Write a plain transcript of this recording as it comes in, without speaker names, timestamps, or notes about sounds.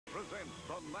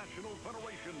National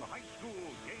Federation High School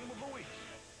Game of the Week.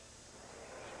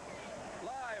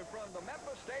 Live from the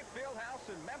Memphis State Fieldhouse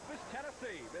in Memphis,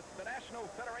 Tennessee, it's the National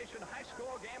Federation High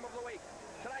School Game of the Week.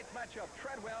 Tonight's matchup,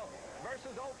 Treadwell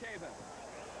versus OakHaven.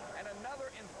 And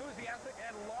another enthusiastic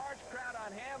and large crowd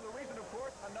on hand. The reason, of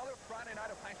course, another Friday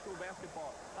night of high school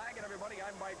basketball. Hi again, everybody.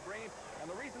 I'm Mike Green. And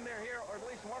the reason they're here, or at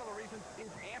least one of the reasons, is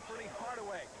Anfernee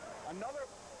Hardaway. Another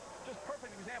just perfect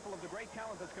example of the great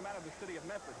talent that's come out of the city of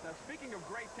Memphis. Now, speaking of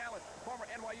great talent, former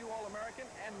NYU All-American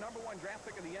and #1 draft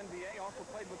pick of the NBA, also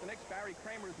played with the Knicks. Barry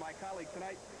Kramer is my colleague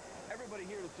tonight. Everybody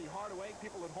here to see Hardaway.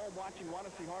 People at home watching want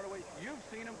to see Hardaway. You've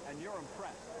seen him, and you're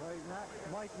impressed. Right,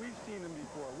 Mike, we've seen him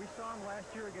before. We saw him last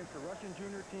year against the Russian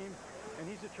junior team, and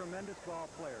he's a tremendous ball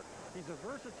player. He's a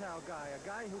versatile guy, a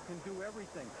guy who can do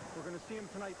everything. We're going to see him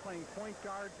tonight playing point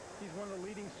guard. He's one of the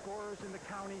leading scorers in the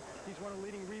county. He's one of the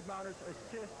leading rebounders,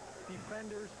 assists,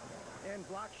 defenders, and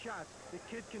block shots. The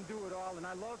kid can do it all, and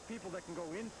I love people that can go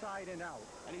inside and out.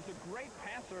 And he's a great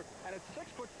passer, and at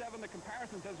 6'7", the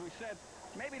comparisons, as we said,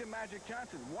 maybe to Magic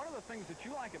Johnson. One of the things that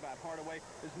you like about Hardaway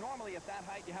is normally at that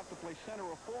height you have to play center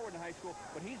or forward in high school,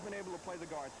 but he's been able to play the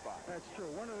guard spot. That's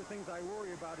true. One of the things I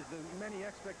worry about is the many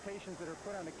expectations that are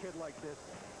put on a kid like this.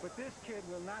 But this kid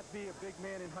will not be a big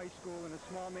man in high school and a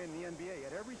small man in the NBA.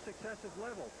 At every successive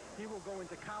level, he will go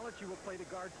into college, he will play the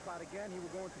guard spot again, he will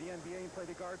go into the NBA and play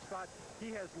the guard spot.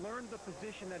 He has learned the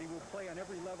position that he will play on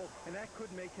every level, and that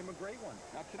could make him a great one.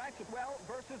 Now tonight's Treadwell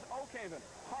versus OakHaven,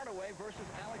 Hardaway versus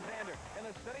Alexander. In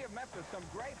the city of Memphis, some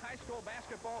great high school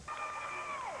basketball.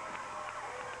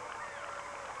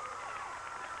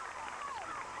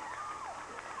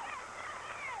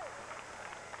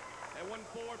 At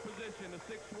 1-4 position, a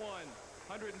 6'1",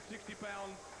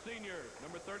 160-pound senior,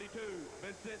 number 32,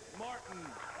 Vincent Martin.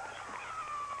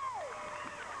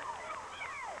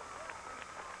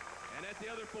 And at the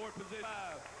other forward position,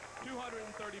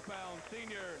 230-pound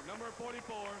senior, number 44,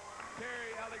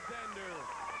 Terry Alexander.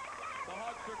 The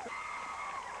Hawks are...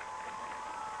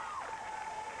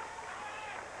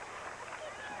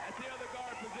 At the other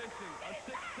guard position, a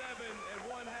 6'7" and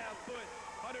 1/2 foot,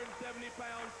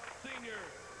 170-pound senior,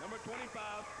 number 25,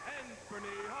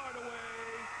 Anfernee Hardaway.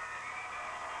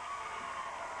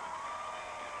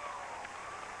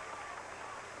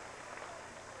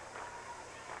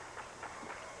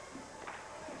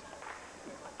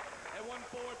 At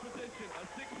 1-4 position, a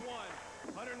 6'1",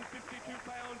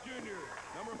 152-pound junior,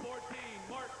 number 14,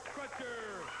 Mark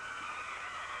Crutcher.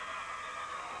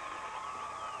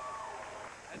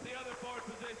 At the other forward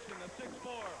position, a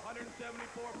 6'4",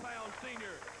 174-pound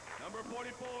senior, number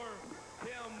 44,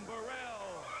 Tim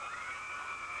Burrell.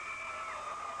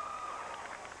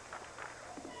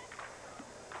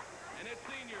 And at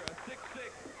senior, a 6'6",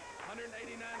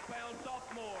 189-pound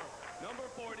sophomore, number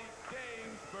 40,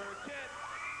 James Burkett.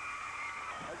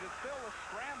 As it's still a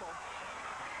scramble,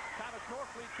 Thomas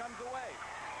Norfleet comes away.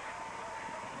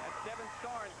 As Devin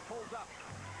Starnes pulls up.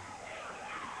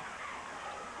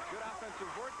 Good offensive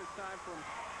work this time from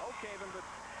OakHaven, but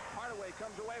Hardaway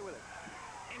comes away with it.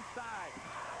 Inside.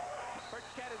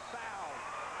 Burkett is fouled.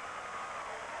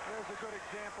 There's a good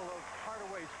example of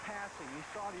Hardaway's passing. He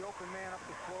saw the open man up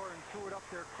the floor and threw it up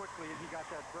there quickly, and he got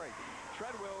that break.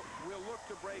 Treadwell will look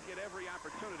to break at every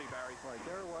opportunity, Barry. Right,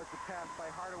 there was the pass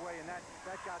by Hardaway, and that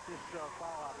got this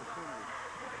foul opportunity.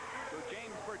 So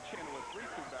James Burkett with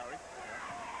 3-2, Barry.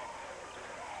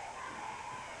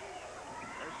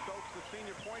 There's Stokes, the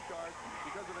senior point guard.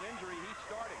 Because of an injury, he's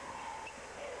starting.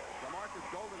 DeMarcus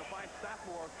Golden, a fine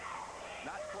sophomore,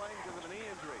 not playing because of a knee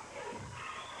injury.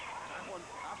 That one,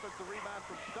 offensive rebound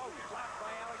from Stokes, blocked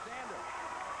by Alexander.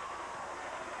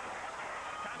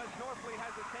 Thomas Norfleet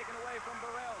has it taken away from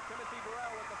Burrell. Timothy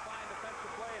Burrell with the fine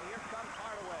defensive play, and here comes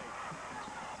Hardaway.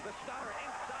 The stunner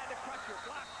inside the Crutcher,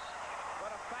 blocked,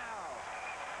 but a foul.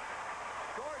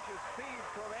 Gorgeous feed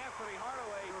from Anfernee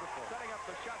Hardaway. Beautiful. Setting up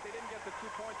the shot. They didn't get the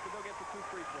 2 points, but they'll get the 2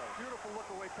 free throws. Beautiful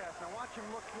look-away pass. Now watch him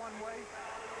look one way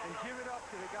and give it up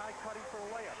to the guy cutting for a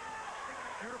layup.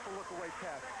 Beautiful look-away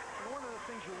pass. And one of the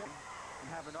things you want to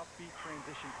have an upbeat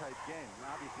transition type game. And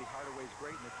obviously, Hardaway's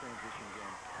great in the transition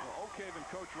game. Well, OakHaven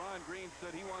coach Ron Green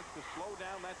said he wants to slow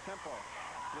down that tempo.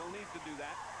 He'll need to do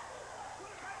that.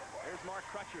 There's Mark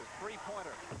Crutcher,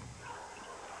 three-pointer.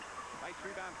 Nice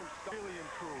rebound from Stokes. Really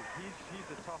improved. He's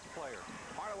a tough player.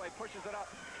 Hardaway pushes it up.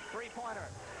 Three-pointer.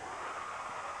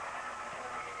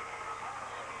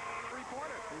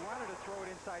 Three-pointer. He wanted to throw it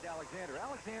inside Alexander.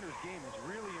 Alexander's game has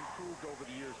really improved over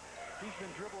the years. He's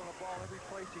been dribbling the ball every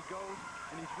place he goes,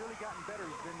 and he's really gotten better.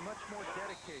 He's been much more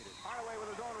dedicated. Hardaway with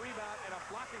his own rebound and a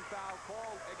blocking foul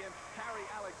called against Terry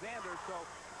Alexander. So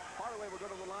Hardaway will go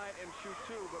to the line and shoot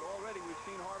two, but already we've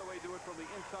seen Hardaway do it from the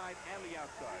inside and the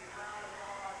outside.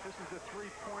 This is a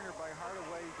three-pointer by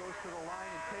Hardaway. He goes to the line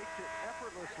and takes it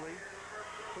effortlessly,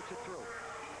 puts it through.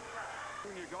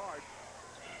 Junior guard.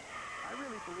 I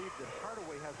really believe that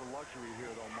Hardaway has a luxury here,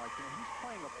 though, Mike. You know, he's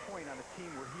playing a point on a team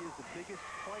where he is the biggest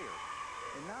player.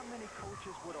 And not many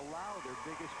coaches would allow their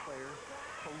biggest player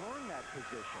to learn that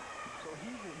position. So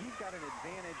he's got an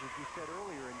advantage, as you said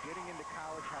earlier, in getting into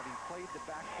college, having played the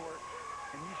backcourt,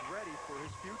 and he's ready for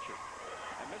his future.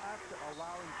 And after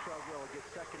allowing Treadwell to get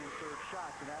second and third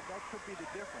shots, and that could be the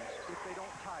difference if they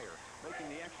don't tire.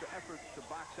 Making the extra effort to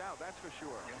box out, that's for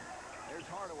sure. Yeah. There's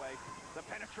Hardaway. The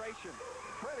penetration.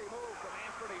 Pretty move from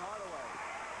Anfernee Hardaway.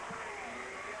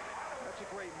 That's a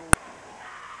great move.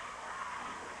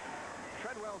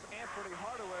 Treadwell's Anfernee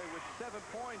Hardaway with 7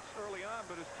 points early on,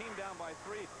 but his team down by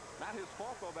 3. Not his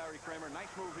fault, though, Barry Kramer. Nice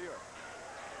move here.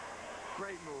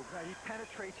 Great move. Now, he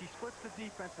penetrates. He splits the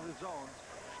defense of the zone.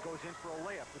 Goes in for a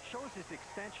layup. It shows his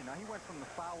extension. Now, he went from the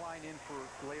foul line in for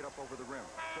laid up over the rim.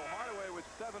 So Hardaway with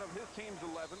 7 of his team's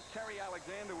 11. Terry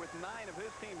Alexander with 9 of his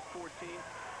team's 14.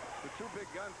 The two big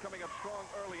guns coming up strong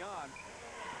early on.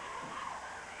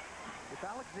 If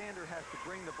Alexander has to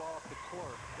bring the ball up the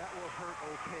court, that will hurt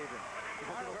OakHaven.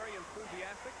 Hardaway very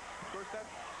enthusiastic. Of course, that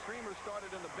streamer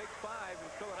started in the Big Five in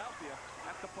Philadelphia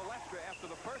at the Palestra after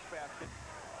the first basket.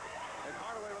 And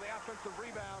Hardaway with the offensive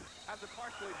rebound has it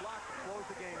partially blocked. Slows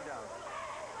the game down.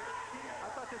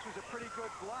 I thought this was a pretty good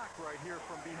block right here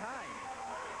from behind.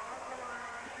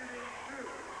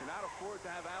 Cannot afford to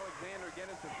have Alexander get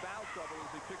into foul trouble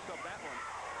as he picks up that one.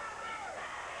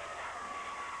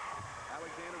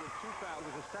 Alexander with 2 fouls. It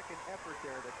was a second effort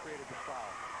there that created the foul.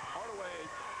 Hardaway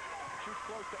shoots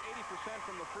close to 80%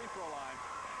 from the free throw line.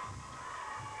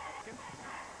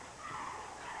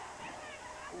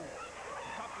 Ooh.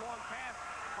 Tough long pass.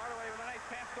 Hardaway with a nice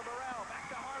pass to Burrell. Back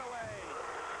to Hardaway.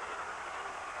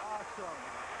 Awesome.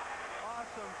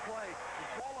 Awesome play.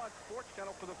 Ball on Sports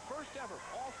Channel for the first ever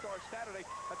All-Star Saturday.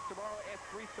 That's tomorrow at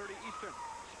 3:30 Eastern.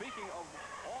 Speaking of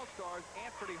All-Stars,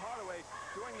 Anfernee Hardaway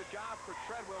doing the job for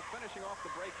Treadwell, finishing off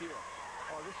the break here.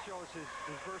 Oh, this shows his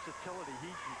versatility. He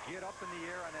can get up in the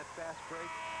air on that fast break.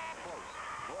 Close.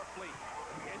 More fleet.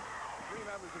 Again, 3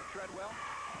 members of Treadwell.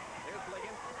 There's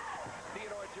Ligon.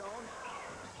 Theodore Jones.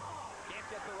 Can't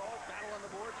get the roll. Battle on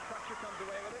the boards. Crutcher comes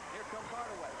away with it. Here comes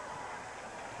Hardaway.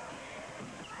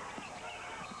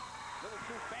 Little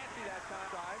too fancy that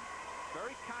time.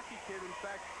 Very cocky kid. In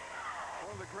fact,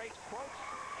 one of the great quotes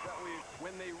that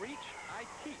when they reach, I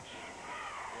teach.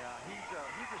 Yeah,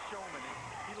 he's a showman.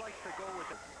 He likes to go with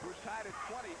it. We're tied at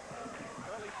 20.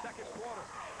 Early second quarter.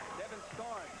 Devin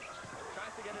Starnes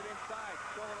tries to get it inside.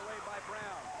 Stolen away by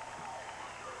Brown.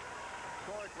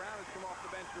 Torrey Brown has come off the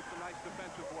bench with some nice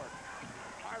defensive work.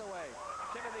 Hardaway.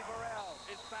 Timothy Burrell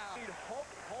is fouled.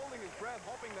 Holding his breath,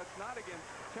 hoping that's not against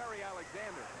Terry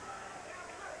Alexander.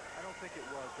 I don't think it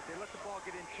was, but they let the ball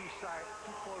get in too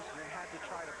close, and they had to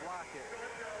try to block it.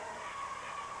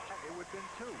 It would have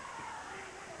been 2.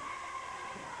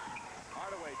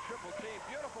 Hardaway, triple team.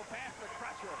 Beautiful pass to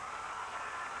Crutcher.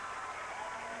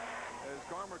 As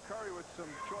Garmer Curry with some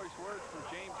choice words for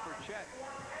James Burchett.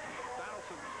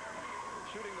 Donaldson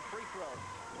shooting the free throw.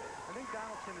 I think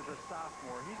Donaldson is a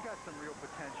sophomore. He's got some real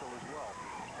potential as well.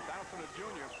 Donaldson a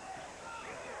junior.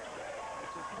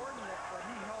 It's important that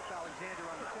he help Alexander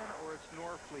on the center, or it's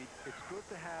Norfleet. It's good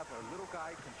to have a little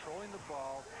guy controlling the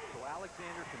ball so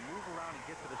Alexander can move around and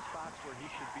get to the spots where he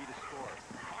should be to score.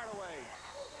 Hardaway,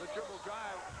 the dribble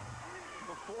drive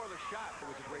before the shot.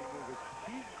 It was a great move.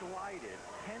 He glided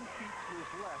 10 feet to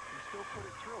his left and still put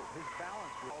it through. His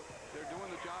balance was... They're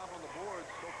doing the job on the boards.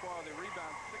 So far, they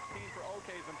rebound 16 for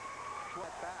OakHaven.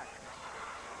 12 back.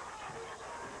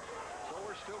 So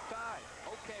we're still tied.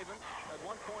 OakHaven at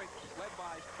one point led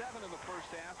by 7 in the first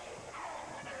half.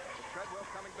 But Treadwell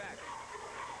coming back.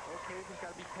 OakHaven's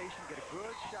got to be patient, get a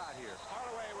good shot here.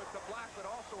 Hardaway with the block, but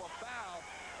also a foul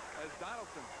as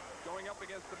Donaldson going up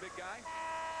against the big guy.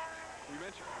 We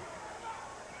mentioned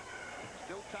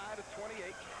still tied at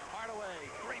 28. Hardaway,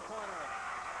 three-pointer.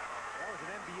 That was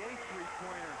an NBA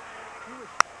three-pointer.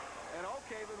 And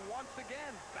OakHaven once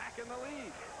again back in the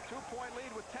lead. 2-point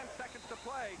lead with 10 seconds to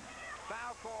play.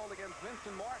 Foul called against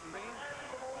Vincent Martin.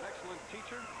 An excellent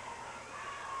teacher.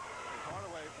 And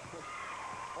Hardaway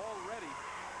already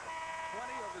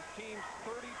 20 of his team's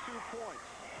 32 points.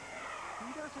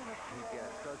 He doesn't have to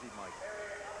guess, does he, Mike?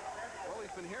 Well,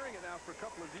 he's been hearing it now for a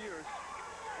couple of years.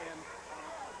 And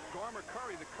Garmer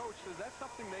Curry, the coach, says that's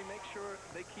something they make sure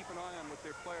they keep an eye on with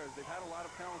their players. They've had a lot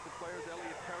of talented players.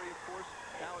 Elliott Perry, of course,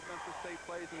 now at Memphis State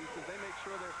plays, and he says they make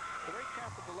sure they're very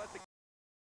careful to let the